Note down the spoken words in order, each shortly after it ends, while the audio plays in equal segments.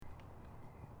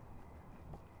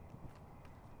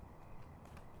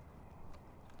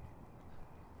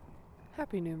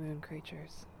Happy new moon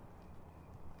creatures.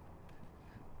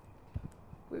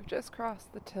 We've just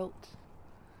crossed the tilt.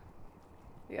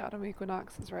 The autumn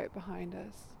equinox is right behind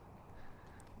us.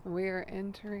 We are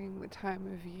entering the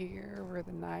time of year where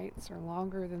the nights are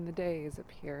longer than the days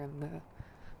up here in the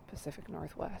Pacific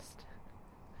Northwest.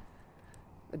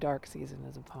 The dark season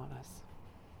is upon us.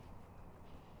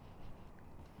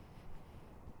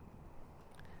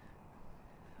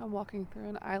 I'm walking through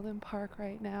an island park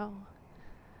right now,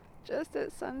 just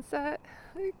at sunset,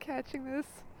 catching this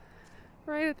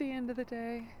right at the end of the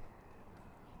day.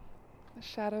 The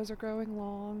shadows are growing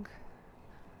long.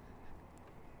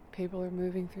 People are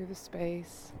moving through the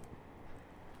space.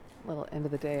 Little end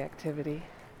of the day activity.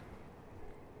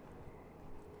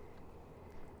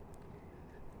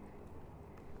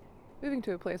 Moving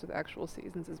to a place with actual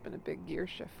seasons has been a big gear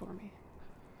shift for me.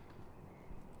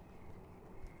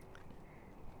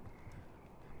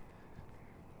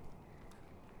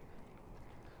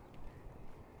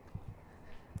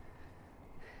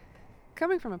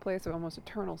 Coming from a place of almost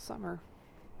eternal summer,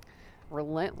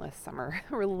 relentless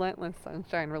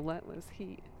sunshine, relentless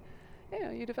heat,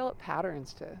 you develop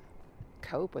patterns to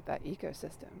cope with that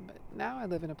ecosystem. But now I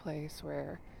live in a place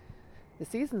where the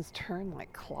seasons turn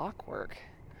like clockwork.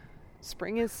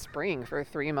 Spring is spring for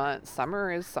 3 months,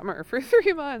 summer is summer for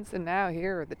 3 months, and now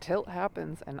here the tilt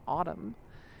happens and autumn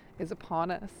is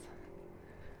upon us.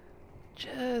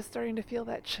 Just starting to feel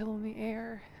that chill in the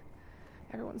air.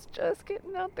 Everyone's just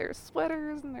getting out their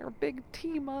sweaters and their big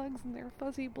tea mugs and their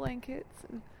fuzzy blankets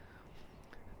and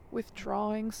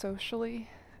withdrawing socially.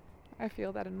 I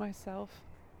feel that in myself.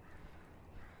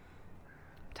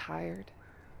 I'm tired.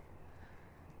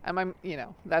 And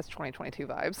that's 2022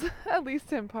 vibes, at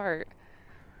least in part.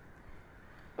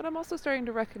 But I'm also starting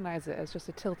to recognize it as just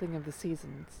a tilting of the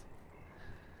seasons.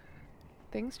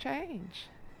 Things change.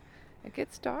 It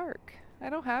gets dark. I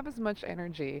don't have as much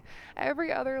energy.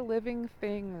 Every other living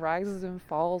thing rises and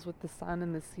falls with the sun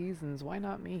and the seasons. Why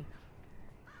not me?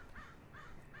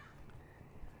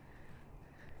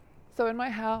 So in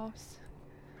my house,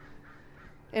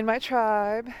 in my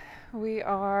tribe, we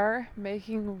are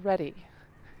making ready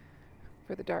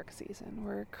for the dark season.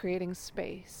 We're creating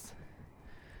space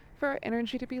for our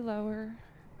energy to be lower,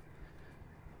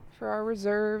 for our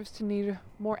reserves to need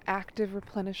more active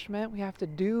replenishment. We have to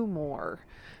do more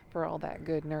for all that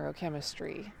good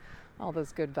neurochemistry, all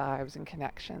those good vibes and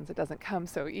connections. It doesn't come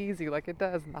so easy like it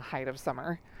does in the height of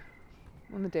summer,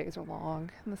 when the days are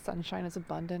long and the sunshine is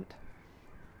abundant.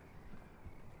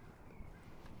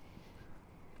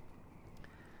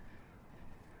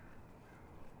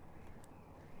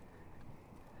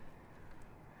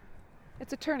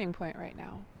 It's a turning point right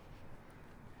now.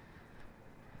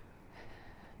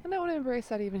 And I want to embrace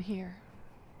that even here.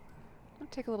 I'll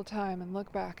take a little time and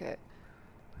look back at,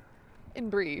 in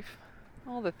brief,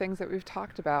 all the things that we've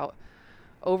talked about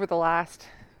over the last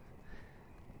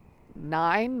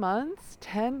 9 months,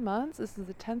 10 months. This is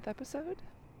the 10th episode.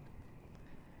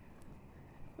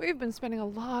 We've been spending a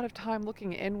lot of time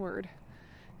looking inward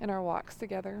in our walks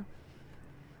together.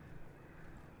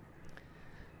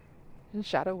 And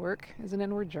shadow work is an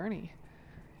inward journey.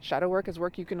 Shadow work is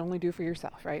work you can only do for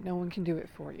yourself, right? No one can do it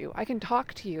for you. I can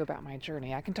talk to you about my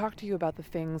journey. I can talk to you about the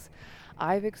things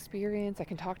I've experienced. I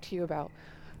can talk to you about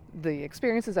the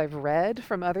experiences I've read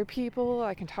from other people.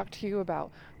 I can talk to you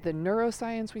about the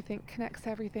neuroscience we think connects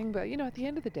everything. But, at the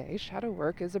end of the day, shadow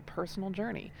work is a personal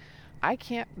journey. I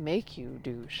can't make you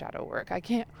do shadow work. I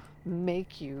can't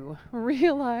make you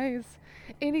realize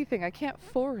anything. I can't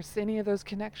force any of those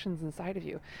connections inside of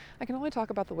you. I can only talk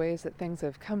about the ways that things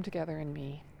have come together in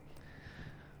me,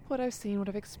 what I've seen, what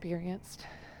I've experienced,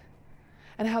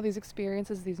 and how these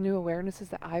experiences, these new awarenesses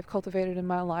that I've cultivated in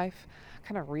my life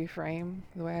kind of reframe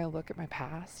the way I look at my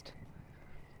past,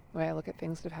 the way I look at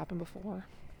things that have happened before.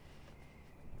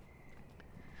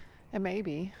 And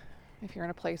maybe, if you're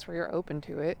in a place where you're open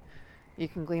to it, you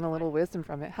can glean a little wisdom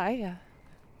from it. Hiya.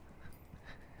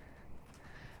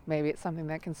 Maybe it's something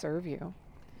that can serve you.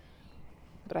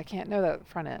 But I can't know that at the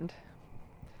front end.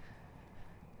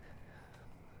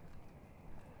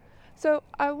 So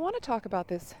I want to talk about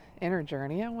this inner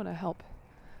journey. I want to help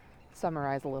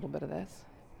summarize a little bit of this.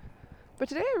 But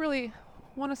today I really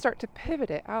want to start to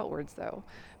pivot it outwards, though.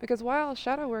 Because while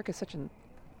shadow work is such a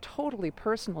totally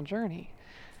personal journey,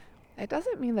 it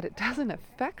doesn't mean that it doesn't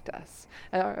affect us,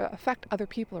 affect other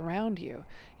people around you.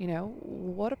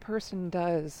 What a person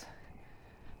does,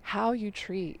 how you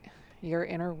treat your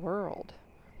inner world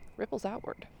ripples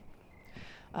outward.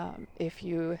 If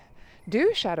you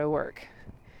do shadow work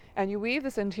and you weave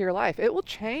this into your life, it will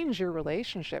change your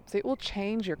relationships. It will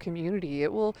change your community.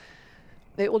 It will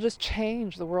just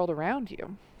change the world around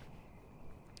you.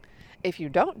 If you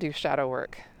don't do shadow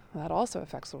work, that also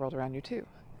affects the world around you too.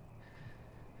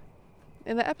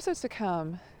 In the episodes to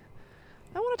come,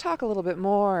 I want to talk a little bit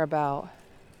more about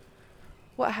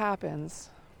what happens,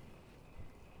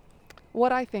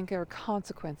 what I think are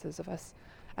consequences of us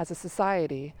as a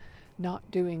society not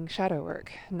doing shadow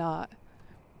work, not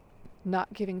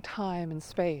giving time and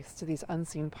space to these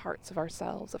unseen parts of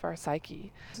ourselves, of our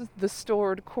psyche. The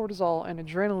stored cortisol and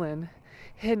adrenaline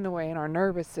hidden away in our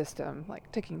nervous system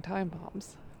like ticking time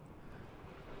bombs.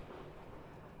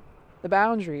 The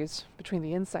boundaries between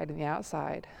the inside and the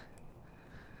outside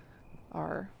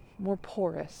are more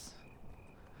porous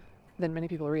than many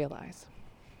people realize.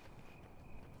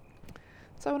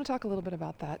 So I want to talk a little bit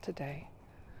about that today.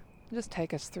 Just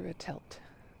take us through a tilt.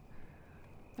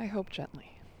 I hope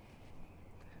gently.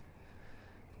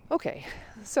 Okay,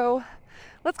 so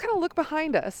let's kind of look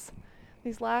behind us.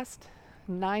 These last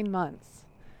 9 months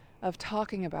of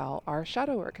talking about our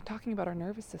shadow work and talking about our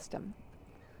nervous system.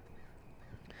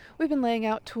 We've been laying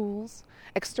out tools,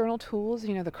 external tools,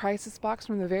 the crisis box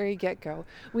from the very get-go.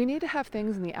 We need to have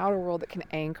things in the outer world that can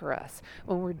anchor us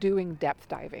when we're doing depth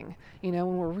diving,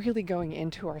 when we're really going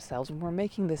into ourselves, when we're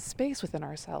making this space within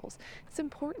ourselves. It's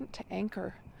important to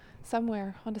anchor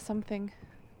somewhere onto something.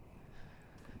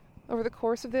 Over the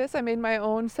course of this, I made my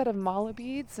own set of mala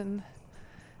beads, and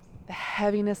the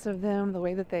heaviness of them, the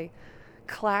way that they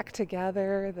clack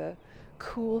together, the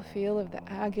cool feel of the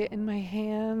agate in my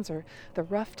hands, or the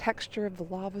rough texture of the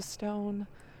lava stone,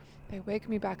 they wake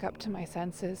me back up to my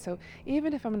senses. So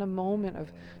even if I'm in a moment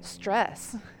of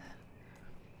stress,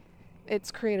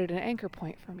 it's created an anchor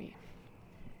point for me.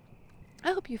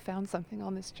 I hope you found something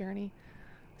on this journey,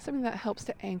 something that helps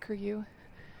to anchor you,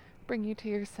 bring you to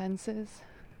your senses,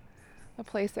 a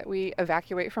place that we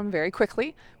evacuate from very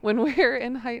quickly when we're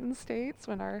in heightened states,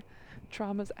 when our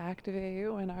traumas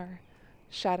activate, when our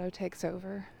shadow takes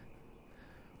over.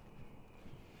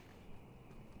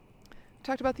 We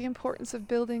talked about the importance of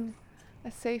building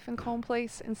a safe and calm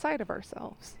place inside of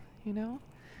ourselves,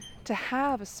 to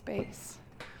have a space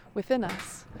within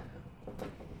us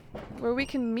where we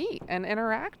can meet and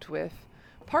interact with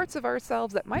parts of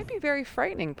ourselves that might be very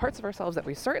frightening, parts of ourselves that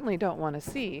we certainly don't want to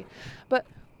see, but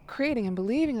creating and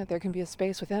believing that there can be a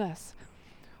space within us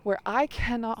where I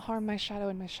cannot harm my shadow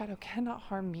and my shadow cannot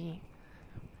harm me.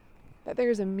 That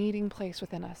there is a meeting place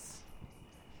within us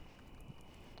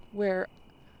where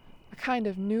a kind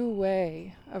of new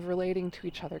way of relating to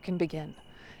each other can begin.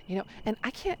 And I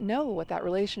can't know what that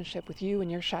relationship with you and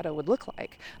your shadow would look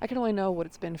like. I can only know what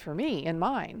it's been for me and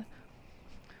mine.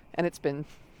 And it's been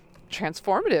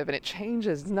transformative and it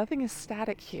changes. Nothing is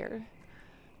static here.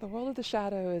 The world of the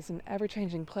shadow is an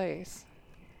ever-changing place.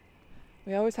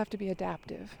 We always have to be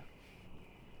adaptive.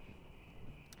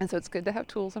 And so it's good to have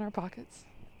tools in our pockets.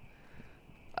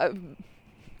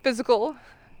 Physical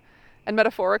and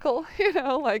metaphorical,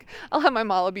 like I'll have my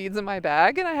mala beads in my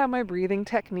bag and I have my breathing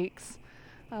techniques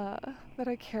that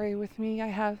I carry with me. I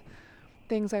have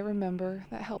things I remember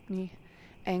that help me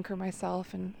anchor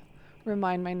myself and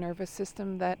remind my nervous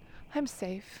system that I'm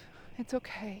safe. It's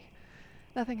okay.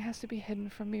 Nothing has to be hidden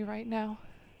from me right now.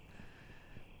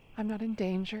 I'm not in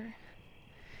danger,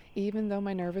 even though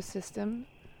my nervous system,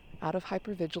 out of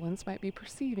hypervigilance, might be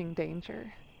perceiving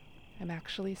danger. I'm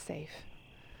actually safe.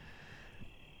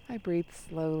 I breathe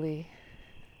slowly.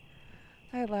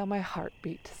 I allow my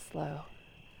heartbeat to slow.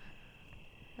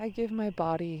 I give my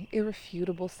body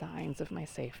irrefutable signs of my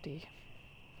safety.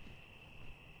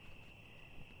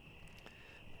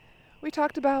 We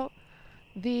talked about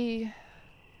the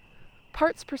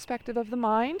parts perspective of the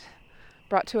mind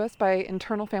brought to us by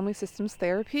internal family systems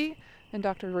therapy and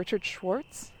Dr. Richard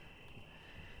Schwartz.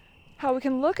 How we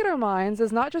can look at our minds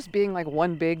as not just being like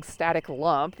one big static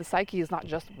lump. The psyche is not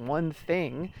just one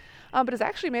thing, but is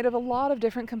actually made of a lot of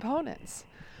different components.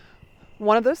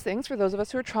 One of those things, for those of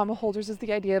us who are trauma holders, is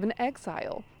the idea of an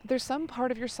exile. There's some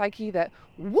part of your psyche that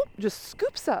just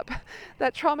scoops up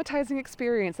that traumatizing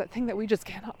experience, that thing that we just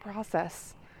cannot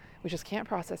process. We just can't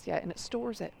process yet, and it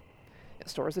stores it. It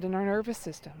stores it in our nervous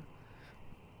system.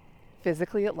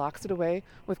 Physically, it locks it away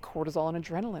with cortisol and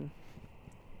adrenaline.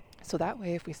 So that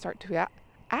way, if we start to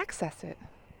access it,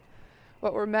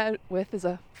 what we're met with is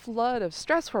a flood of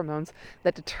stress hormones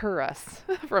that deter us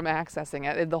from accessing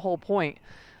it. The whole point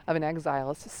of an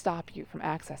exile is to stop you from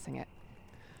accessing it.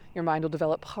 Your mind will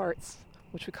develop parts,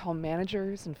 which we call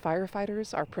managers and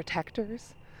firefighters, our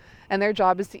protectors. And their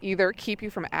job is to either keep you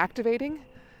from activating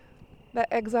that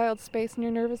exiled space in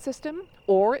your nervous system,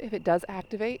 or if it does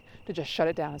activate, to just shut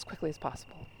it down as quickly as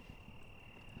possible.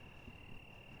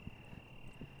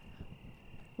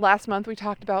 Last month, we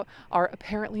talked about our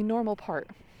apparently normal part.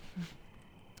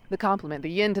 The complement, the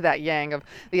yin to that yang of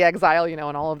the exile,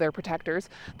 and all of their protectors.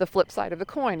 The flip side of the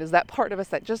coin is that part of us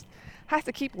that just has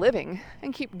to keep living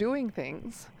and keep doing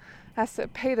things, has to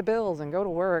pay the bills and go to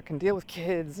work and deal with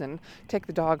kids and take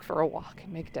the dog for a walk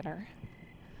and make dinner.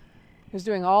 Who's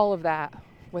doing all of that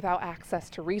without access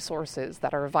to resources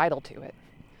that are vital to it.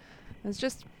 It's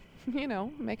just,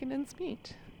 making ends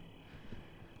meet.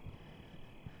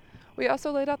 We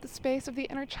also laid out the space of the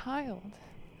inner child.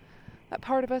 That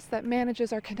part of us that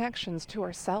manages our connections to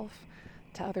ourselves,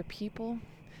 to other people,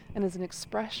 and is an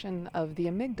expression of the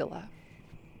amygdala.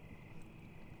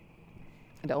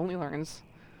 It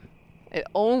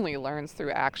only learns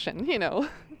through action,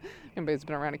 Anybody's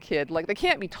been around a kid, they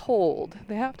can't be told.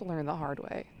 They have to learn the hard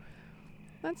way.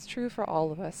 That's true for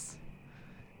all of us.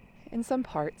 In some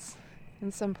parts,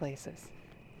 in some places.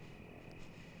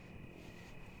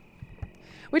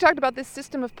 We talked about this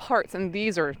system of parts, and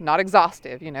these are not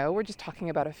exhaustive, We're just talking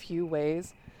about a few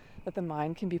ways that the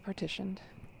mind can be partitioned.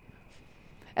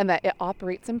 And that it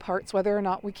operates in parts whether or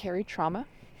not we carry trauma.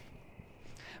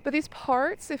 But these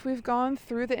parts, if we've gone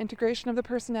through the integration of the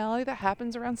personality that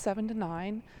happens around 7 to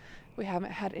 9, we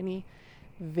haven't had any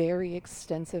very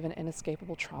extensive and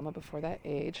inescapable trauma before that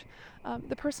age,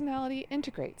 the personality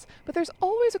integrates. But there's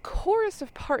always a chorus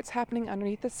of parts happening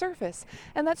underneath the surface.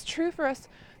 And that's true for us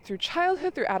through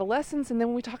childhood, through adolescence, and then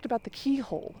when we talked about the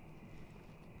keyhole.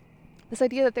 This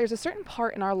idea that there's a certain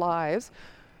part in our lives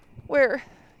where,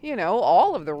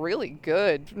 all of the really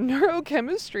good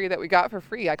neurochemistry that we got for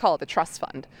free, I call it the trust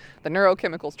fund, the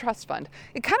neurochemicals trust fund,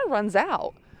 it kind of runs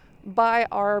out. By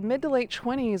our mid to late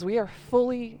 20s, we are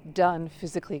fully done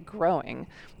physically growing.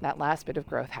 That last bit of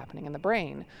growth happening in the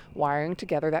brain, wiring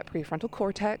together that prefrontal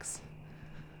cortex,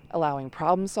 allowing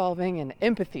problem solving and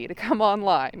empathy to come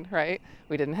online, right?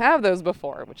 We didn't have those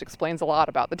before, which explains a lot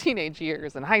about the teenage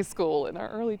years and high school and our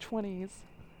early 20s.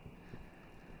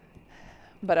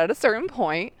 But at a certain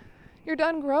point, you're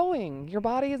done growing. Your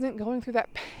body isn't going through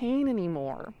that pain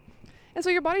anymore. And so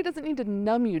your body doesn't need to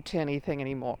numb you to anything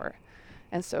anymore.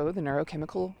 And so the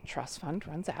neurochemical trust fund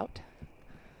runs out,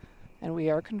 and we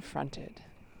are confronted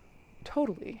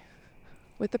totally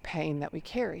with the pain that we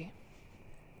carry,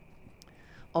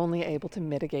 only able to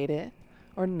mitigate it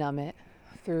or numb it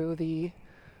through the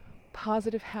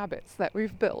positive habits that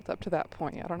we've built up to that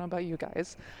point. I don't know about you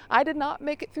guys. I did not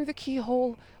make it through the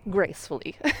keyhole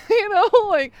gracefully.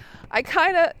 I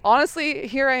kind of, honestly,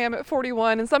 here I am at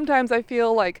 41, and sometimes I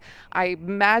feel like I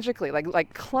magically,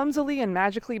 like clumsily and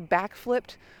magically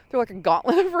backflipped through a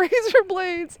gauntlet of razor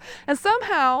blades, and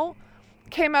somehow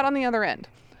came out on the other end.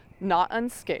 Not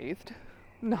unscathed,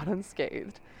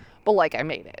 but I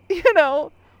made it,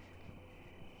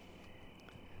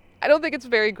 I don't think it's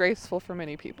very graceful for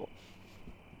many people.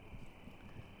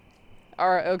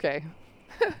 Alright, okay.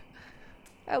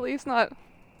 At least not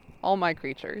all my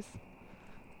creatures.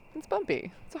 It's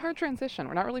bumpy. It's a hard transition.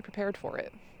 We're not really prepared for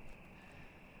it.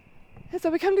 And so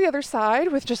we come to the other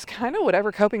side with just kind of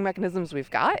whatever coping mechanisms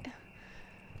we've got.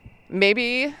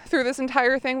 Maybe through this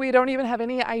entire thing we don't even have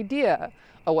any idea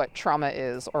of what trauma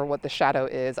is or what the shadow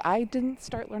is. I didn't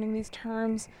start learning these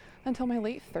terms until my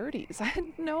late 30s. I had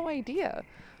no idea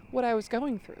what I was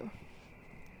going through.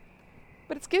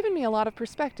 But it's given me a lot of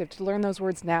perspective to learn those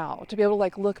words now, to be able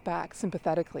to look back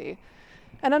sympathetically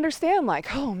and understand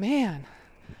oh man,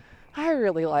 I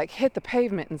really hit the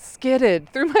pavement and skidded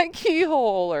through my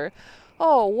keyhole, or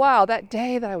oh wow, that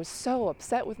day that I was so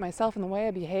upset with myself and the way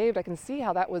I behaved, I can see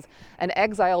how that was an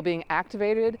exile being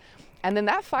activated. And then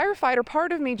that firefighter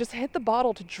part of me just hit the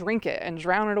bottle to drink it and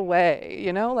drown it away,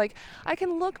 I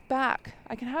can look back,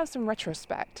 I can have some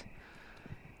retrospect.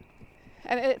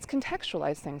 And it's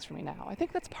contextualized things for me now. I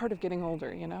think that's part of getting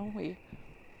older,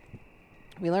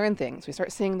 We learn things. We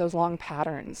start seeing those long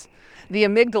patterns. The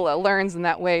amygdala learns in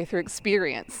that way through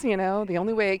experience, the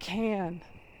only way it can.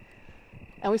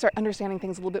 And we start understanding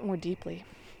things a little bit more deeply.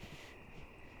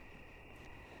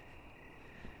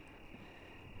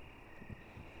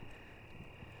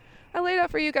 I laid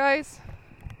out for you guys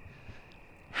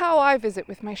how I visit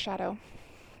with my shadow.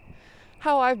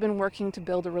 How I've been working to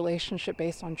build a relationship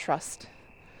based on trust.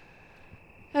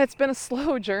 And it's been a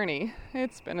slow journey. And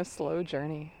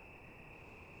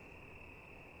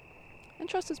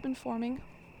trust has been forming.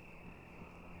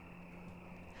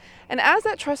 And as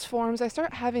that trust forms, I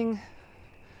start having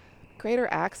greater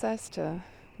access to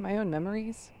my own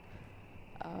memories,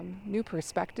 new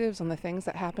perspectives on the things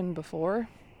that happened before.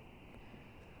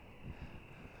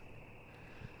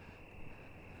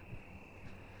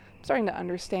 I'm starting to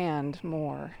understand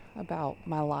more about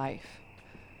my life,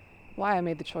 why I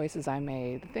made the choices I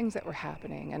made, the things that were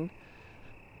happening, and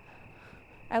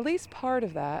at least part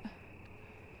of that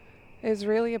is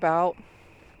really about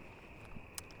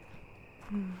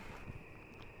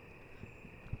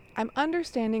I'm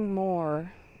understanding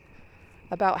more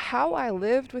about how I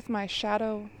lived with my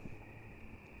shadow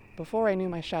before I knew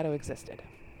my shadow existed.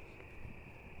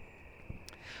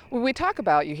 When we talk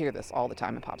about, you hear this all the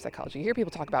time in pop psychology, you hear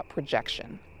people talk about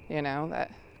projection,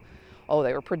 that,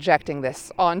 they were projecting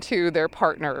this onto their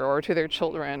partner or to their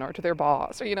children or to their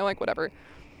boss or, whatever.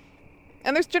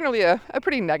 And there's generally a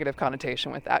pretty negative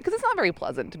connotation with that because it's not very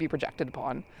pleasant to be projected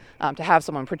upon, to have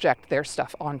someone project their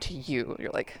stuff onto you.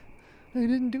 You're like, I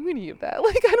didn't do any of that.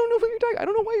 Like, I don't know what you're talking. I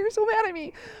don't know why you're so mad at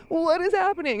me. What is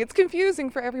happening? It's confusing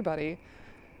for everybody.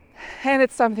 And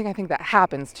it's something I think that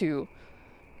happens to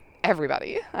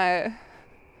everybody.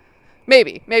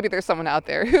 Maybe there's someone out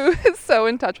there who is so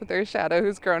in touch with their shadow,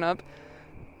 who's grown up,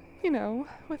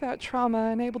 without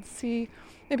trauma and able to see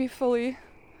maybe fully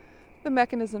the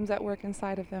mechanisms at work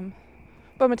inside of them.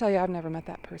 But I'm going to tell you, I've never met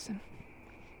that person.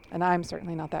 And I'm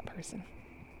certainly not that person.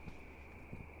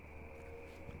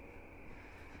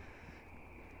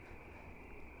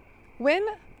 When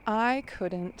I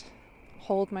couldn't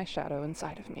hold my shadow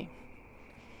inside of me,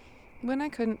 when I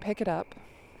couldn't pick it up,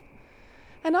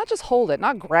 and not just hold it,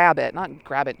 not grab it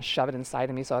and shove it inside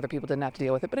of me so other people didn't have to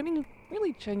deal with it, but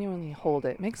really genuinely hold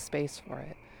it, make space for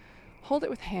it. Hold it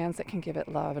with hands that can give it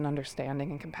love and understanding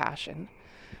and compassion.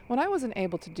 When I wasn't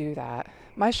able to do that,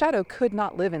 my shadow could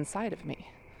not live inside of me.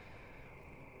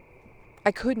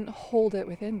 I couldn't hold it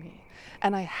within me.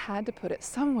 And I had to put it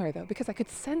somewhere, though, because I could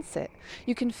sense it.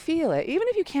 You can feel it. Even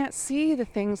if you can't see the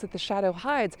things that the shadow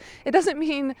hides, it doesn't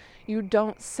mean you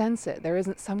don't sense it. There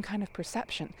isn't some kind of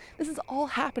perception. This is all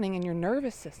happening in your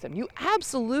nervous system. You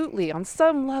absolutely, on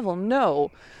some level,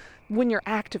 know when you're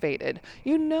activated.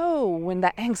 You know when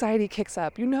that anxiety kicks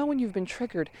up. You know when you've been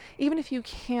triggered. Even if you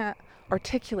can't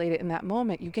articulate it in that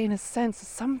moment, you gain a sense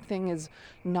something is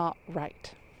not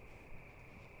right.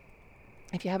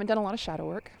 If you haven't done a lot of shadow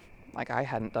work, like I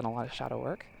hadn't done a lot of shadow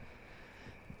work,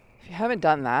 if you haven't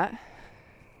done that,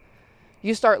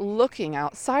 you start looking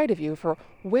outside of you for,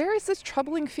 where is this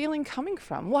troubling feeling coming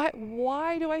from?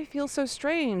 Why do I feel so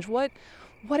strange? What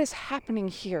is happening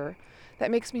here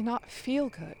that makes me not feel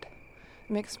good?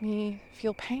 It makes me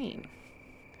feel pain.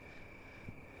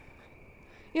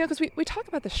 Because we talk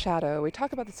about the shadow, we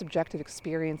talk about the subjective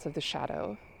experience of the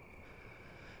shadow.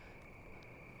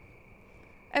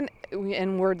 And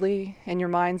inwardly, in your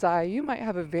mind's eye, you might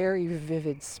have a very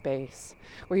vivid space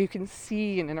where you can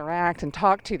see and interact and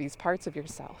talk to these parts of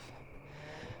yourself.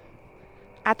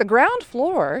 At the ground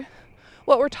floor,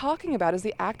 what we're talking about is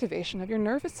the activation of your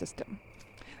nervous system.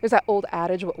 There's that old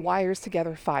adage, what wires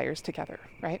together fires together,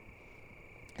 right?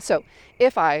 So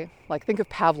if I, think of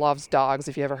Pavlov's dogs,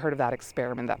 if you ever heard of that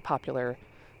experiment, that popular,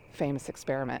 famous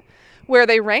experiment, where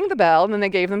they rang the bell and then they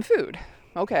gave them food.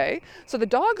 Okay, so the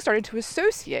dog started to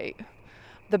associate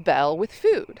the bell with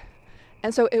food.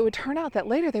 And so it would turn out that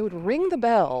later they would ring the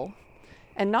bell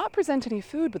and not present any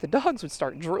food, but the dogs would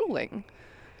start drooling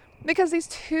because these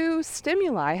two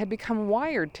stimuli had become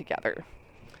wired together.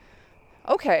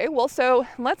 Okay, well, so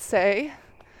let's say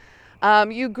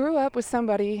you grew up with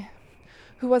somebody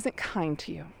who wasn't kind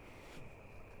to you.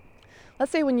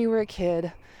 Let's say when you were a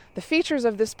kid, the features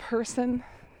of this person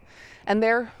and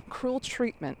their cruel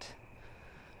treatment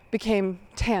became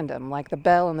tandem, like the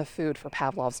bell and the food for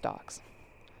Pavlov's dogs.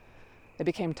 They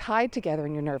became tied together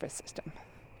in your nervous system.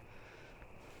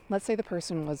 Let's say the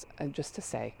person was, let's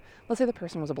say the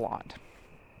person was a blonde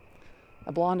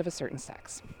of a certain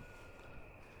sex.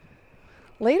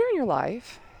 Later in your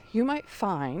life, you might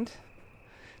find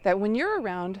that when you're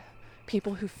around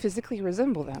people who physically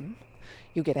resemble them,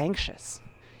 you get anxious.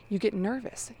 You get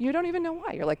nervous. You don't even know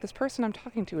why. You're like, this person I'm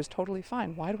talking to is totally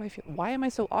fine. Why am I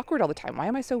so awkward all the time? Why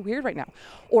am I so weird right now?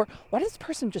 Or why does this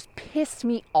person just piss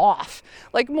me off?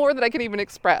 More than I can even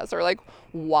express. Or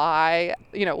why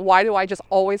do I just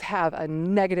always have a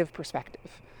negative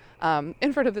perspective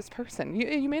in front of this person?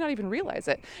 You may not even realize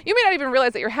it. You may not even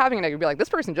realize that you're having a negative. You'll be like, this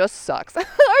person just sucks. I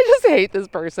just hate this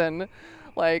person.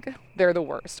 They're the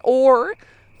worst. Or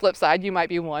flip side, you might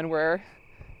be one where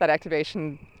that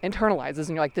activation internalizes and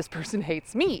you're like, this person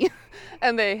hates me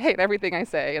and they hate everything I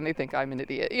say and they think I'm an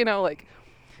idiot.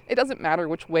 It doesn't matter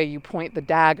which way you point the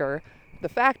dagger. The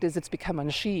fact is it's become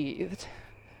unsheathed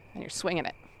and you're swinging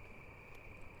it.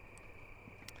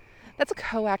 That's a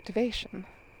co-activation.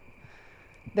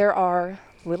 There are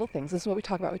little things. This is what we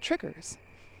talk about with triggers.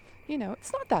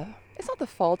 It's not the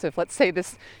fault of, let's say,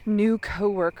 this new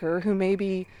coworker who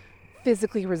maybe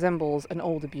physically resembles an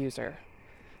old abuser.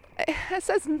 It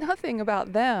says nothing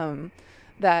about them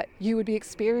that you would be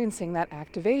experiencing that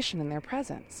activation in their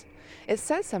presence. It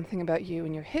says something about you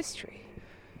and your history.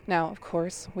 Now, of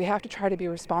course, we have to try to be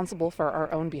responsible for our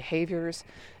own behaviors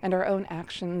and our own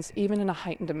actions, even in a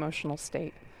heightened emotional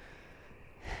state.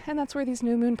 And that's where these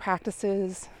new moon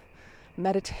practices,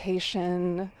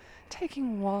 meditation,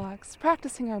 taking walks,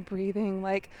 practicing our breathing,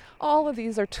 like all of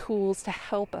these are tools to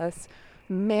help us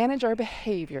manage our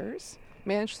behaviors,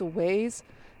 manage the ways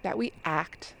that we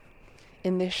act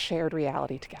in this shared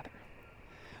reality together.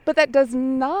 But that does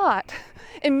not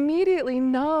immediately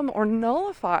numb or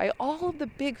nullify all of the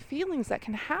big feelings that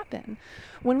can happen.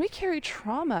 When we carry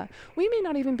trauma, we may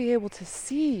not even be able to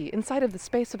see inside of the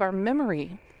space of our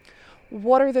memory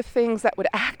what are the things that would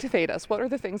activate us, what are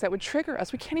the things that would trigger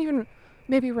us. We can't even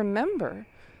maybe remember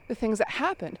the things that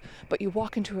happened, but you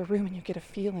walk into a room and you get a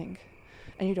feeling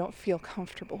and you don't feel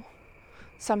comfortable.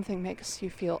 Something makes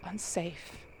you feel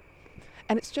unsafe.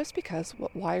 And it's just because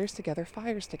what wires together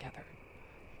fires together.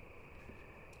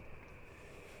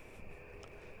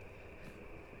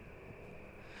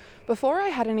 Before I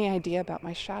had any idea about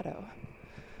my shadow,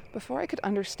 before I could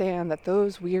understand that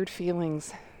those weird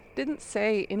feelings didn't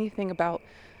say anything about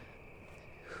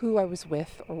who I was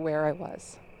with or where I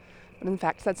was, but in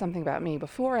fact said something about me,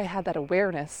 before I had that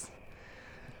awareness,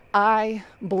 I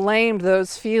blamed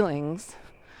those feelings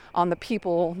on the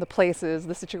people, the places,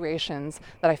 the situations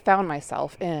that I found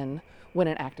myself in when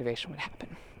an activation would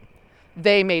happen.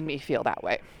 They made me feel that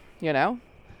way, you know?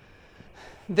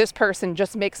 This person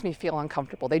just makes me feel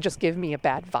uncomfortable. They just give me a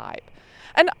bad vibe.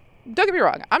 And don't get me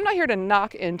wrong, I'm not here to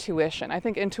knock intuition. I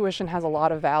think intuition has a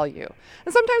lot of value.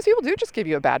 And sometimes people do just give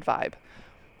you a bad vibe.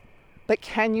 But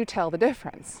can you tell the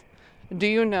difference? Do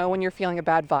you know when you're feeling a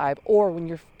bad vibe or when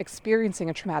you're experiencing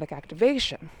a traumatic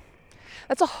activation?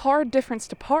 That's a hard difference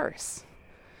to parse.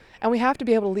 And we have to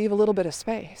be able to leave a little bit of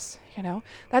space, you know?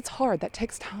 That's hard. That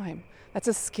takes time. That's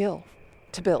a skill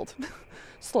to build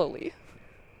slowly.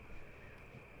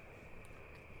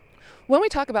 When we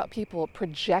talk about people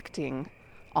projecting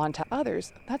onto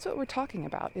others, that's what we're talking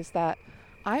about, is that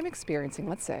I'm experiencing,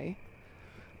 let's say,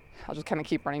 I'll just kind of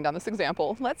keep running down this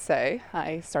example. Let's say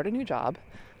I start a new job.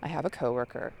 I have a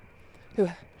coworker who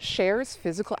shares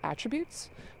physical attributes,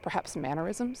 perhaps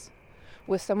mannerisms,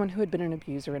 with someone who had been an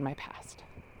abuser in my past.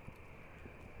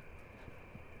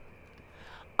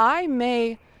 I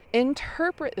may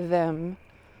interpret them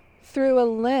through a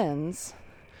lens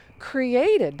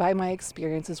created by my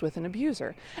experiences with an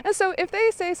abuser. And so if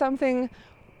they say something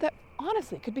that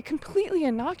honestly could be completely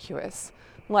innocuous,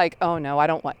 like, oh no, I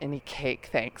don't want any cake,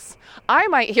 thanks. I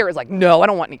might hear it's like, no, I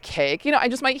don't want any cake. You know, I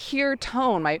just might hear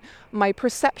tone. My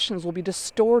perceptions will be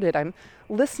distorted. I'm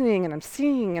listening and I'm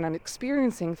seeing and I'm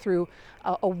experiencing through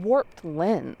a warped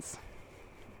lens.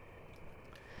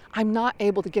 I'm not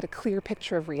able to get a clear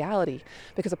picture of reality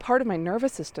because a part of my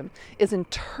nervous system is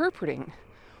interpreting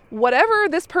whatever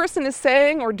this person is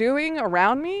saying or doing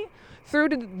around me through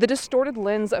the distorted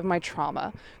lens of my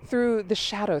trauma, through the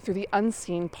shadow, through the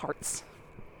unseen parts.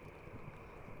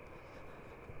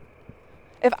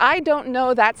 If I don't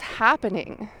know that's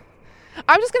happening,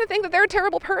 I'm just going to think that they're a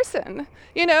terrible person.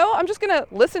 You know, I'm just going to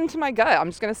listen to my gut. I'm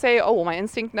just going to say, oh, well, my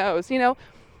instinct knows, you know.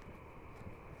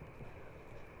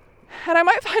 And I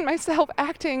might find myself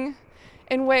acting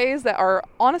in ways that are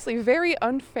honestly very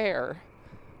unfair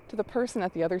to the person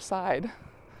at the other side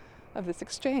of this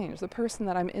exchange, the person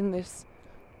that I'm in this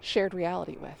shared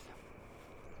reality with.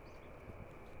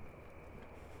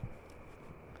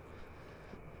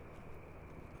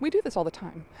 We do this all the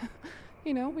time.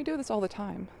 You know, we do this all the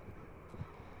time.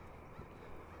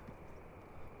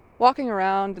 Walking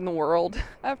around in the world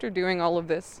after doing all of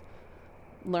this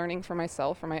learning for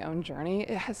myself, for my own journey,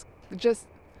 it has just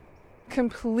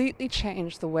completely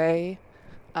changed the way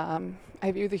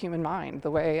I view the human mind,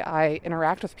 the way I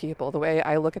interact with people, the way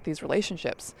I look at these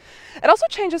relationships. It also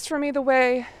changes for me the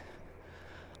way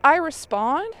I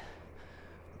respond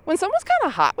when someone's kind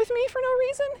of hot with me for no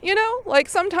reason, you know? Like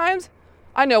sometimes,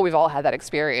 I know we've all had that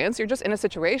experience. You're just in a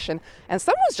situation and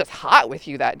someone's just hot with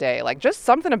you that day. Like just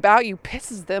something about you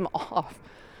pisses them off.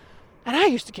 And I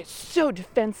used to get so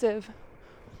defensive.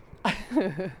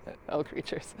 Oh,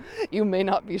 creatures, you may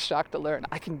not be shocked to learn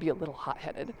I can be a little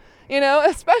hot-headed, you know,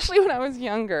 especially when I was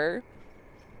younger.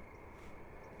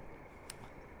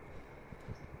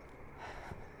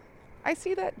 I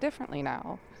see that differently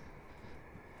now.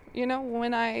 You know,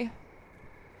 when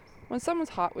someone's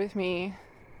hot with me,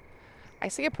 I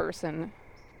see a person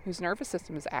whose nervous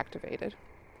system is activated,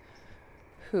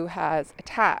 who has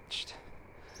attached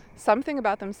something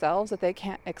about themselves that they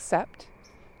can't accept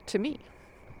to me.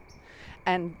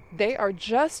 And they are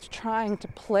just trying to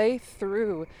play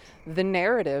through the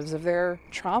narratives of their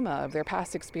trauma, of their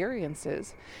past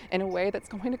experiences, in a way that's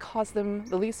going to cause them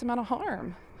the least amount of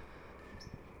harm.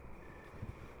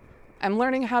 I'm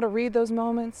learning how to read those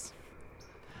moments,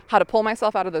 how to pull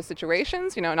myself out of those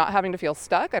situations, not having to feel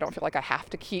stuck. I don't feel like I have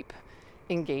to keep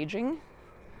engaging.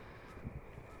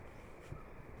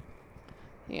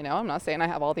 I'm not saying I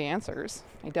have all the answers.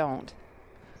 I don't.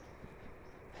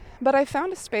 But I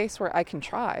found a space where I can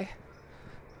try,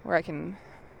 where I can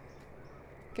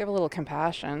give a little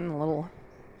compassion,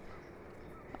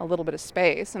 a little bit of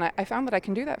space. And I found that I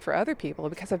can do that for other people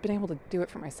because I've been able to do it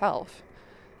for myself.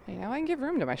 I can give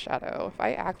room to my shadow. If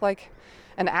I act like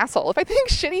an asshole, if I think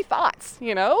shitty thoughts,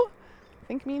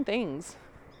 think mean things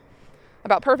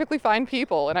about perfectly fine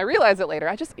people, and I realize it later,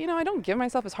 I don't give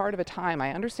myself as hard of a time.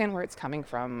 I understand where it's coming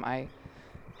from. I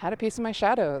had a piece of my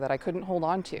shadow that I couldn't hold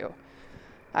on to.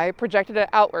 I projected it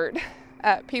outward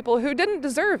at people who didn't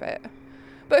deserve it,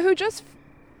 but who just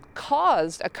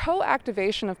caused a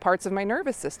co-activation of parts of my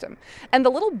nervous system. And the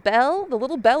little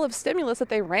bell of stimulus that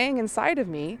they rang inside of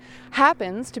me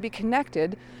happens to be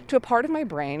connected to a part of my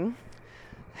brain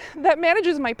that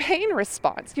manages my pain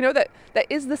response, that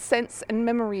is the sense and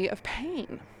memory of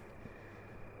pain.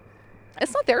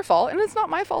 It's not their fault, and it's not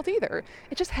my fault either.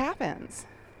 It just happens.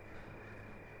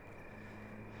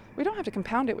 We don't have to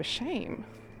compound it with shame.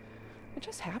 It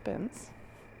just happens.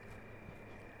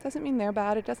 It doesn't mean they're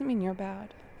bad. It doesn't mean you're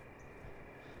bad.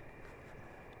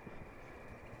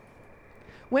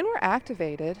 When we're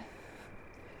activated,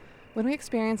 when we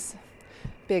experience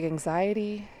big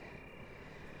anxiety,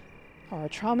 or our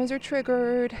traumas are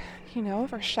triggered,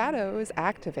 if our shadow is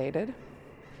activated,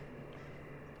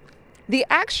 the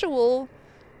actual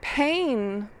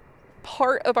pain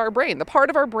part of our brain, the part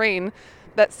of our brain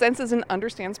that senses and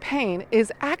understands pain,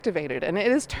 is activated, and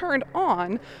it is turned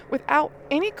on without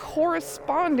any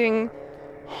corresponding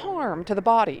harm to the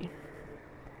body.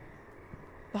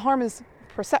 The harm is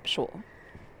perceptual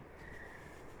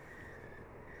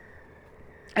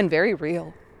and very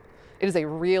real. It is a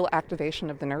real activation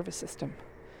of the nervous system.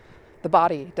 The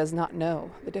body does not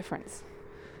know the difference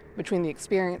between the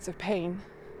experience of pain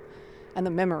and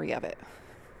the memory of it,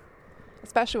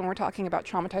 especially when we're talking about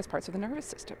traumatized parts of the nervous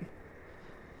system.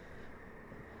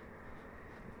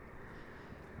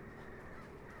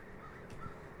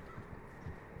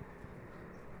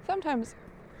 Sometimes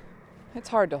it's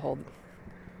hard to hold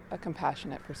a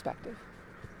compassionate perspective.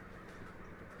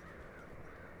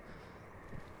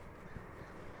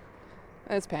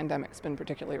 This pandemic's been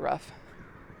particularly rough.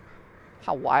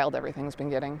 How wild everything's been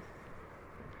getting.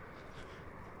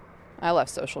 I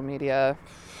left social media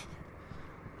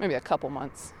maybe a couple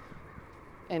months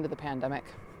into the pandemic.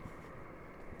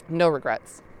 No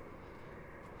regrets.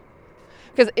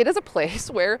 Because it is a place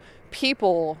where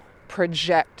people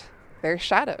project their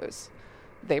shadows.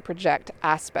 They project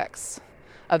aspects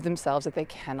of themselves that they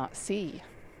cannot see.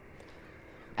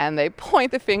 And they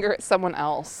point the finger at someone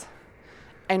else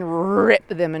and rip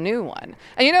them a new one.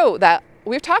 And that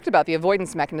we've talked about the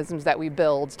avoidance mechanisms that we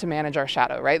build to manage our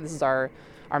shadow, right? This is our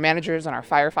managers and our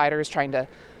firefighters trying to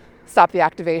stop the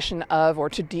activation of or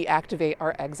to deactivate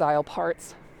our exile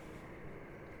parts.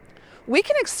 We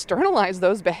can externalize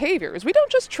those behaviors. We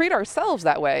don't just treat ourselves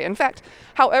that way. In fact,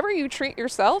 however you treat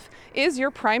yourself is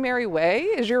your primary way,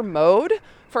 is your mode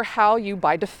for how you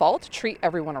by default treat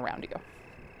everyone around you.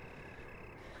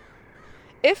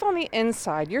 If on the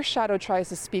inside your shadow tries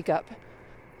to speak up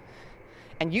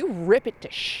and you rip it to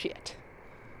shit,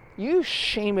 you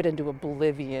shame it into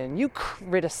oblivion, you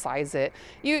criticize it,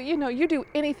 you do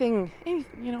anything,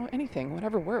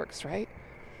 whatever works, right?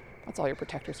 That's all your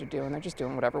protectors are doing. They're just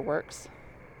doing whatever works.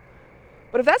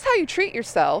 But if that's how you treat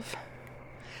yourself,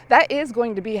 that is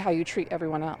going to be how you treat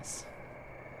everyone else.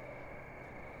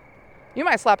 You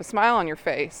might slap a smile on your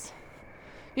face.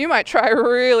 You might try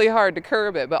really hard to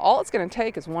curb it, but all it's going to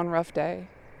take is one rough day.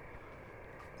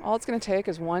 All it's going to take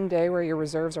is one day where your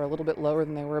reserves are a little bit lower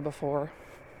than they were before.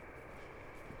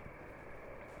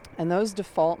 And those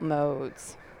default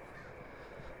modes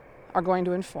are going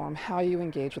to inform how you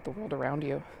engage with the world around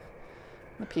you,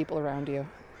 the people around you.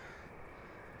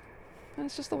 And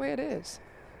it's just the way it is.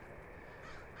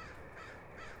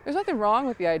 There's nothing wrong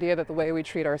with the idea that the way we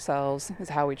treat ourselves is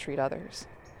how we treat others.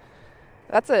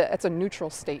 That's a neutral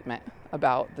statement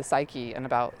about the psyche and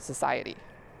about society.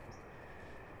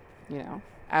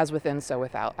 As within, so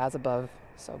without, as above,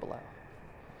 so below.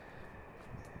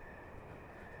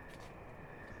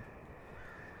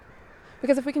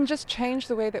 Because if we can just change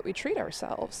the way that we treat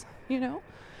ourselves,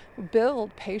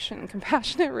 build patient and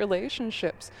compassionate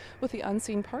relationships with the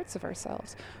unseen parts of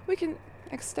ourselves, we can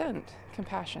extend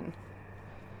compassion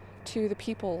to the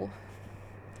people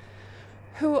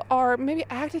who are maybe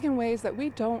acting in ways that we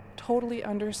don't totally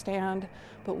understand,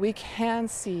 but we can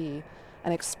see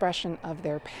an expression of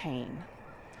their pain,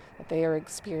 that they are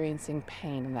experiencing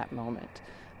pain in that moment,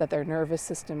 that their nervous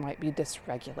system might be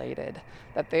dysregulated,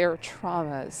 that their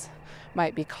traumas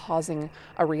might be causing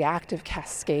a reactive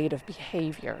cascade of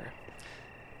behavior,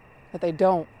 that they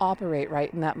don't operate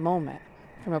right in that moment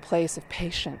from a place of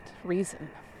patient reason.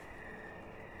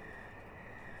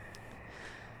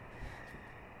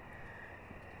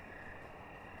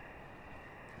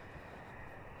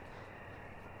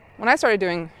 When I started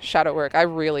doing shadow work, I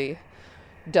really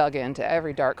dug into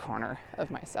every dark corner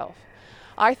of myself.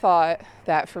 I thought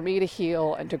that for me to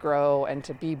heal and to grow and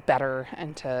to be better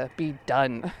and to be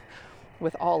done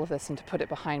with all of this and to put it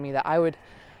behind me, that I would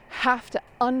have to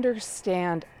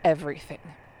understand everything.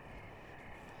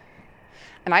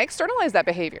 And I externalized that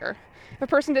behavior. If a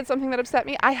person did something that upset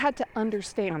me, I had to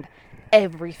understand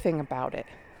everything about it,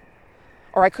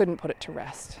 or I couldn't put it to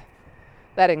rest.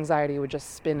 That anxiety would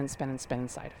just spin and spin and spin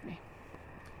inside of me.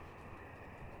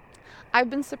 I've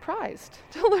been surprised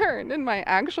to learn in my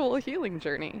actual healing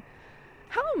journey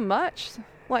how much,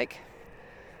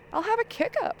 I'll have a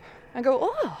kick up and go,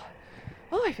 oh,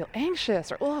 I feel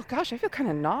anxious, or oh gosh, I feel kind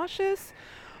of nauseous,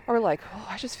 or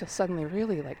I just feel suddenly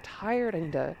really tired. I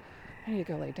need to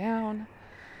go lay down.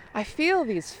 I feel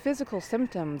these physical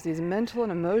symptoms, these mental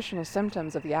and emotional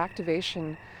symptoms of the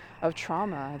activation of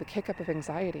trauma, the kick up of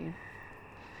anxiety.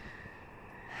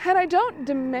 And I don't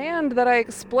demand that I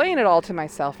explain it all to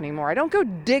myself anymore. I don't go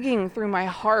digging through my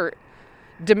heart,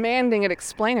 demanding it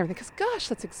explain everything, because gosh,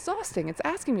 that's exhausting. It's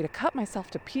asking me to cut myself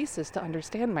to pieces to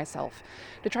understand myself,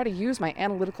 to try to use my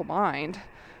analytical mind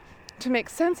to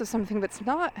make sense of something that's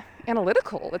not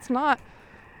analytical. It's not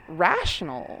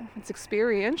rational. It's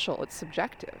experiential. It's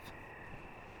subjective.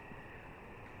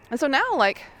 And so now,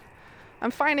 I'm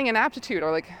finding an aptitude,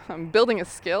 or I'm building a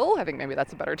skill. I think maybe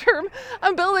that's a better term.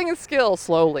 I'm building a skill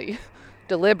slowly,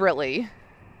 deliberately,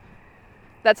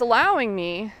 that's allowing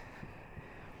me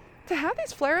to have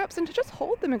these flare-ups and to just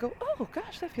hold them and go, oh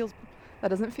gosh, that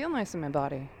doesn't feel nice in my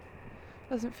body. It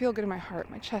doesn't feel good in my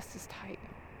heart. My chest is tight.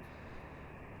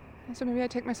 And so maybe I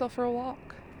take myself for a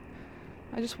walk.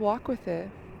 I just walk with it.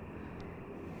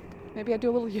 Maybe I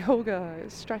do a little yoga, I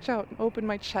stretch out and open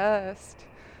my chest.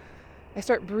 I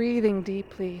start breathing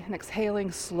deeply and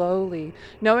exhaling slowly,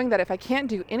 knowing that if I can't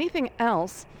do anything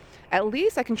else, at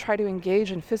least I can try to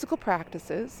engage in physical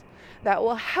practices that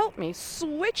will help me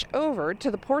switch over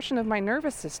to the portion of my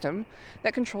nervous system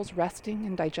that controls resting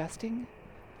and digesting,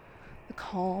 the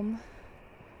calm,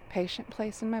 patient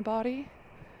place in my body.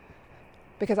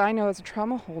 Because I know as a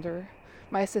trauma holder,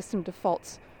 my system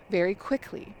defaults very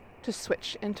quickly to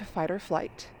switch into fight or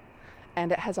flight.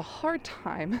 And it has a hard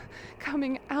time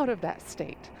coming out of that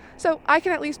state. So I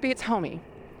can at least be its homie.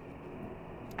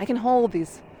 I can hold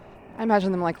these, I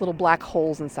imagine them like little black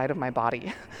holes inside of my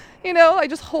body. I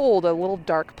just hold a little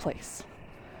dark place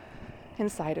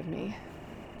inside of me.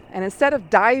 And instead of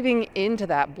diving into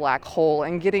that black hole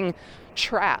and getting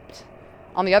trapped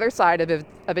on the other side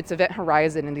of its event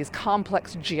horizon in these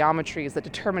complex geometries that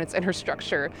determine its inner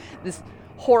structure, this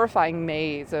horrifying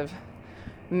maze of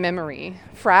memory,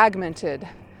 fragmented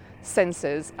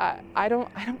senses, I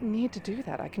don't need to do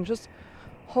that. I can just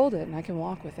hold it and I can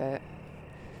walk with it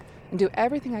and do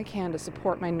everything I can to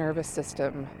support my nervous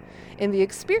system in the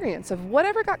experience of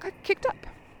whatever got kicked up.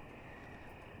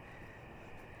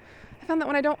 I found that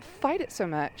when I don't fight it so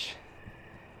much,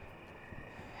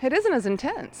 it isn't as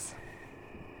intense.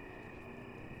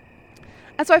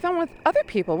 And so I found with other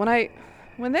people,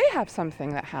 when they have something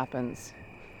that happens,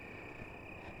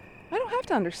 I don't have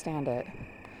to understand it.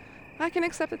 I can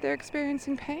accept that they're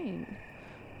experiencing pain.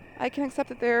 I can accept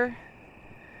that they're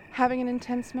having an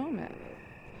intense moment.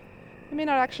 It may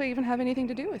not actually even have anything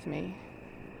to do with me.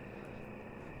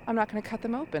 I'm not going to cut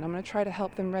them open. I'm going to try to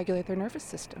help them regulate their nervous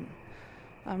system.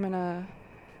 I'm going to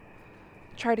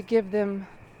try to give them...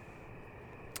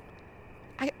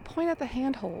 I point at the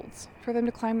handholds for them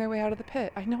to climb their way out of the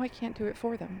pit. I know I can't do it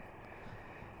for them,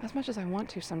 as much as I want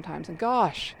to sometimes. And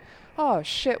gosh, oh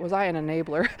shit, was I an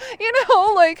enabler?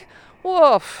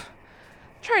 Woof.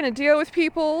 Trying to deal with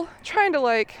people, trying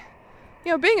to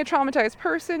being a traumatized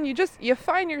person, you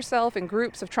find yourself in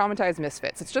groups of traumatized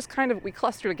misfits. It's just kind of, we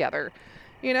cluster together,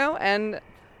 and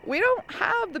we don't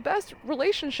have the best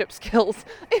relationship skills,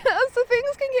 so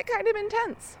things can get kind of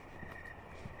intense.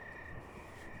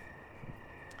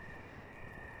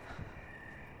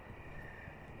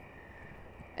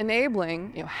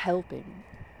 Enabling, helping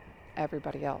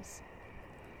everybody else.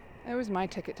 That was my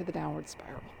ticket to the downward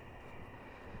spiral.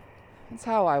 That's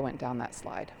how I went down that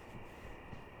slide.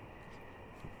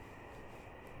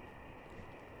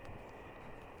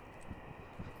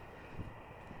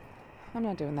 I'm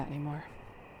not doing that anymore.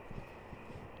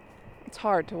 It's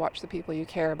hard to watch the people you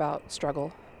care about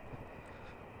struggle.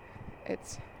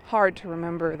 It's hard to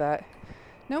remember that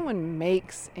no one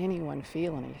makes anyone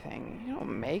feel anything. You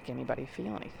don't make anybody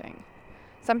feel anything.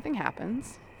 Something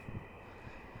happens.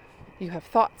 You have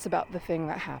thoughts about the thing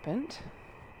that happened.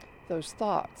 Those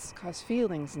thoughts cause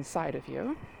feelings inside of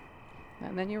you,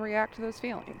 and then you react to those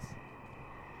feelings.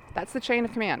 That's the chain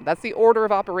of command. That's the order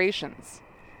of operations.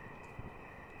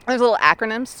 There's a little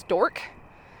acronym, STORC.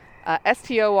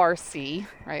 STORC,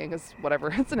 right? Because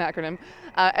whatever, it's an acronym.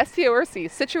 STORC,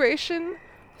 situation,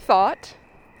 thought.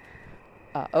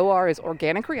 OR is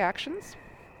organic reactions,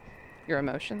 your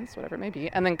emotions, whatever it may be,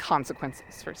 and then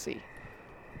consequences for C.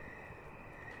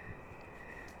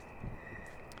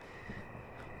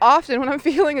 Often when I'm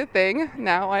feeling a thing,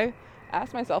 now I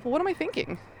ask myself, well, what am I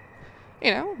thinking?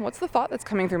 What's the thought that's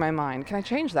coming through my mind? Can I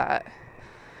change that?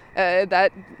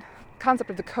 That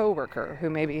concept of the coworker who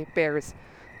maybe bears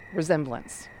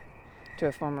resemblance to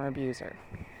a former abuser.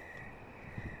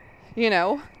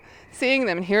 Seeing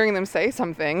them and hearing them say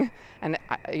something, and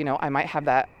I might have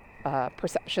that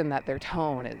perception that their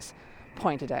tone is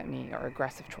pointed at me or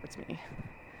aggressive towards me.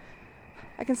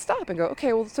 I can stop and go,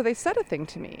 okay, well, so they said a thing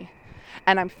to me,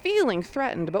 and I'm feeling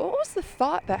threatened, but what was the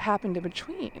thought that happened in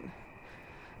between?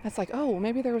 It's like, oh, well,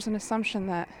 maybe there was an assumption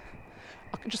that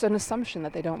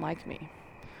they don't like me,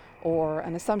 or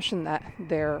an assumption that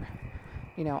they're,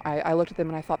 I looked at them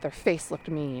and I thought their face looked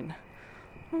mean.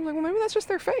 I was like, well, maybe that's just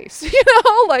their face,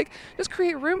 just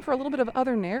create room for a little bit of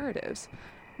other narratives.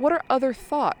 What are other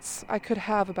thoughts I could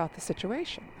have about the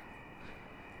situation?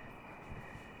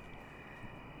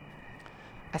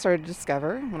 I started to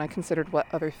discover, when I considered what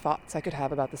other thoughts I could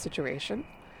have about the situation,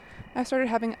 I started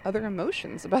having other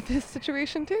emotions about this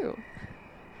situation too.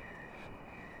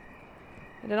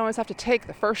 I didn't always have to take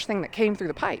the first thing that came through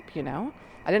the pipe, I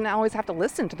didn't always have to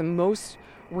listen to the most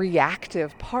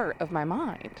reactive part of my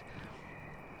mind.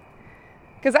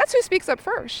 Because that's who speaks up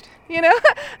first,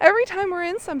 Every time we're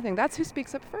in something, that's who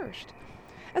speaks up first.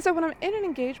 And so when I'm in an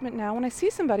engagement now, when I see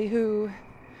somebody who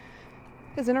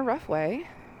is in a rough way,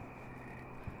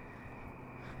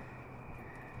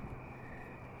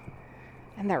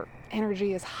 and their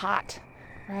energy is hot,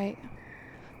 right?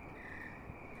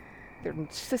 Their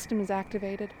system is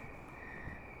activated.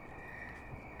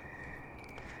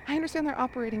 I understand they're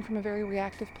operating from a very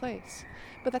reactive place,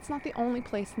 but that's not the only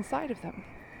place inside of them.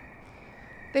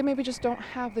 They maybe just don't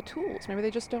have the tools. Maybe they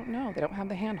just don't know. They don't have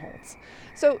the handholds.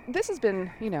 So this has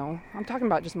been, I'm talking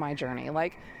about just my journey.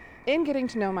 Like, in getting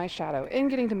to know my shadow, in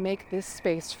getting to make this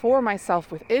space for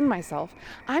myself within myself,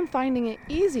 I'm finding it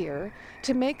easier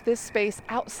to make this space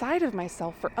outside of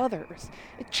myself for others.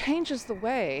 It changes the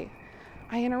way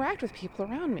I interact with people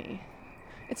around me.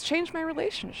 It's changed my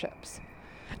relationships.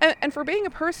 And for being a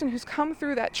person who's come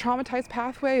through that traumatized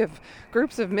pathway of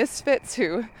groups of misfits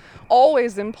who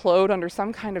always implode under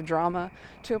some kind of drama,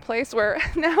 to a place where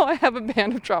now I have a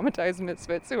band of traumatized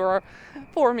misfits who are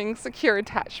forming secure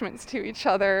attachments to each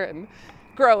other and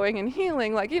growing and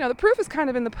healing. The proof is kind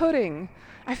of in the pudding.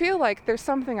 I feel like there's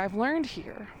something I've learned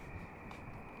here.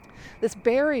 This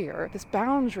barrier, this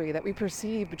boundary that we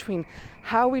perceive between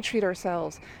how we treat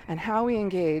ourselves and how we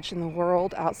engage in the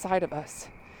world outside of us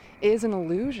is an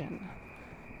illusion.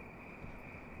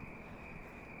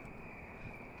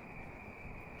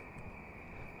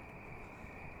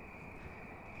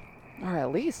 Or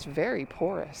at least very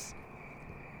porous.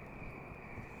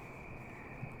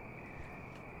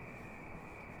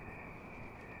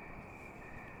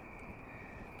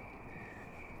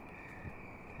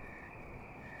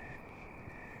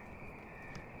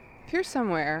 If you're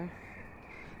somewhere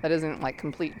that isn't like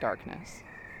complete darkness,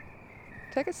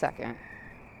 take a second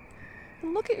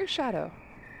and look at your shadow.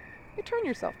 You turn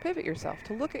yourself, pivot yourself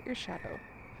to look at your shadow.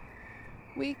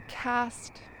 We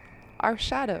cast our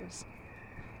shadows.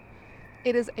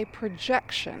 It is a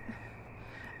projection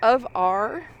of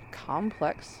our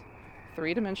complex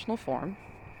three-dimensional form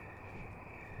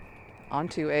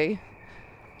onto a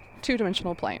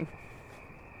two-dimensional plane.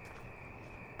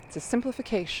 It's a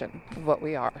simplification of what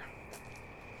we are.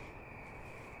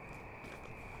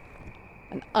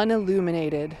 An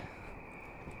unilluminated,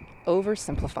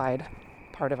 oversimplified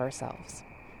part of ourselves.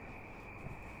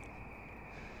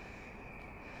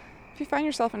 If you find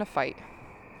yourself in a fight,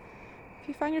 if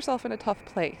you find yourself in a tough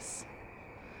place,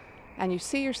 and you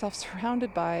see yourself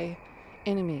surrounded by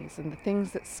enemies and the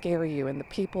things that scare you and the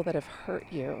people that have hurt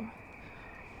you,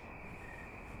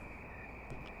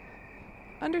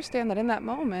 understand that in that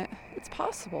moment, it's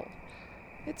possible.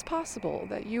 It's possible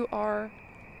that you are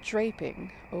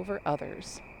draping over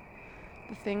others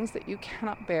the things that you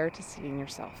cannot bear to see in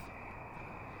yourself.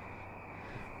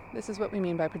 This is what we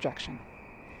mean by projection.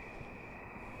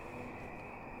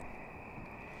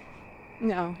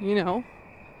 Now,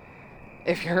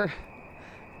 if you're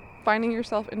finding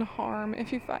yourself in harm,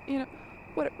 if you find,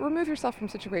 remove yourself from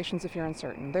situations if you're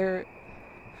uncertain.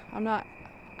 I'm not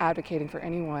advocating for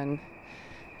anyone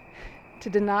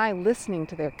to deny listening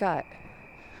to their gut,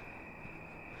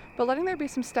 but letting there be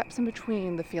some steps in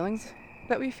between the feelings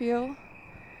that we feel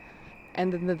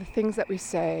and then the things that we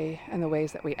say and the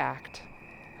ways that we act.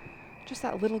 Just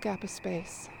that little gap of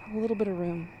space, a little bit of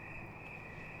room.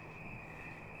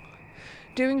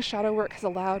 Doing shadow work has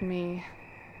allowed me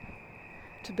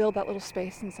to build that little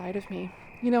space inside of me.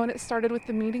 And it started with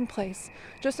the meeting place,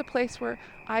 just a place where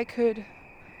I could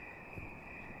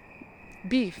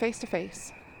be face to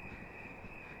face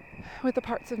with the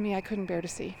parts of me I couldn't bear to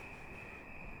see.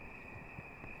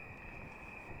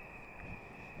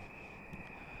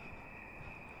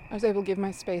 I was able to give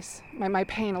my space, my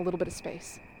pain, a little bit of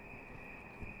space.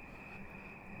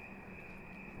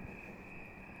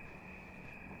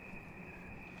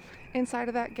 Inside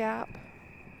of that gap,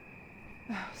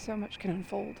 so much can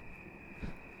unfold.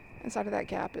 Inside of that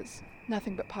gap is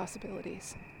nothing but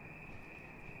possibilities.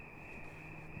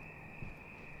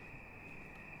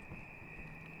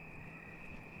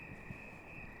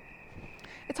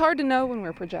 It's hard to know when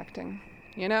we're projecting,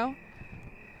 It's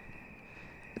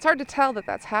hard to tell that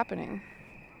that's happening.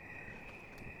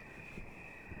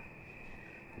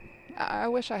 I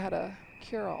wish I had a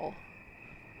cure-all.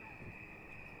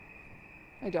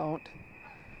 I don't.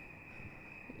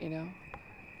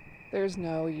 There's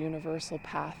no universal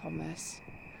path on this.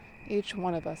 Each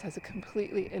one of us has a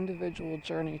completely individual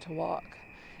journey to walk.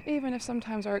 Even if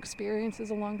sometimes our experiences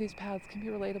along these paths can be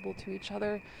relatable to each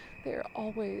other, they're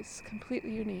always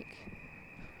completely unique.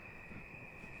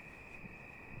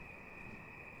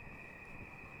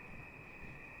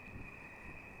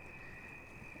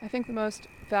 I think the most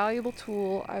valuable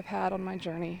tool I've had on my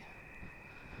journey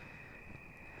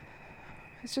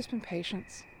has just been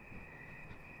patience.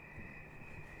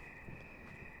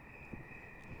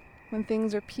 When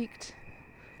things are peaked,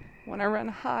 when I run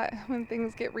hot, when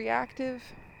things get reactive,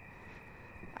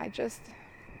 I just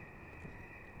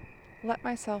let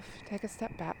myself take a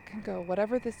step back and go,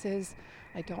 whatever this is,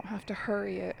 I don't have to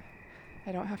hurry it.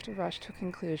 I don't have to rush to a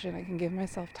conclusion. I can give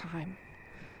myself time.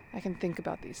 I can think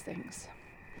about these things.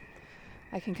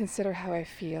 I can consider how I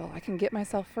feel. I can get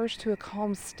myself first to a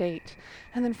calm state.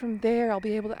 And then from there, I'll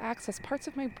be able to access parts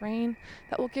of my brain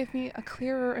that will give me a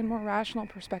clearer and more rational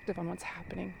perspective on what's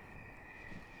happening.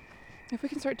 If we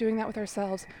can start doing that with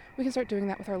ourselves, we can start doing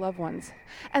that with our loved ones.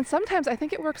 And sometimes I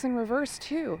think it works in reverse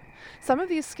too. Some of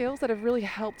these skills that have really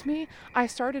helped me, I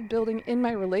started building in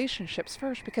my relationships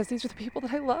first because these are the people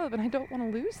that I love and I don't want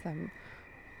to lose them.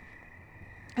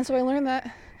 And so I learned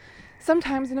that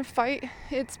sometimes in a fight,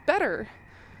 it's better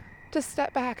to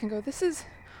step back and go, this is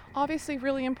obviously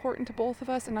really important to both of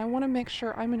us and I want to make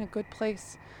sure I'm in a good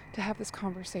place to have this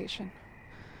conversation.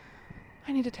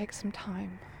 I need to take some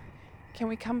time. Can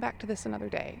we come back to this another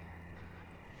day?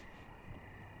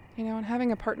 And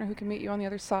having a partner who can meet you on the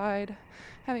other side,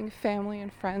 having family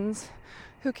and friends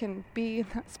who can be in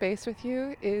that space with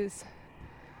you is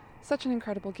such an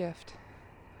incredible gift.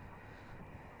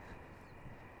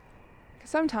 Because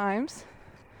sometimes,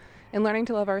 in learning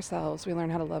to love ourselves, we learn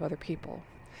how to love other people.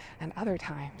 And other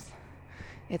times,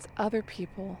 it's other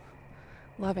people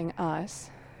loving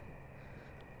us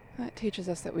that teaches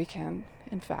us that we can,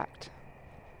 in fact,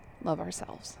 love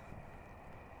ourselves.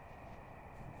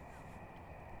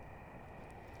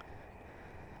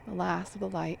 The last of the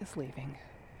light is leaving.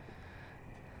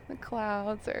 The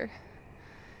clouds are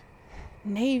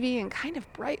navy and kind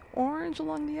of bright orange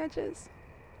along the edges.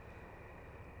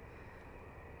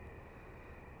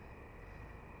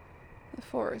 The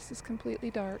forest is completely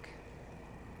dark.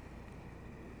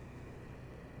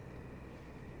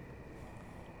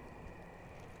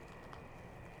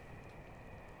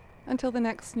 Until the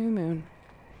next new moon,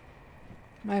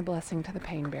 my blessing to the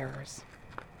pain bearers.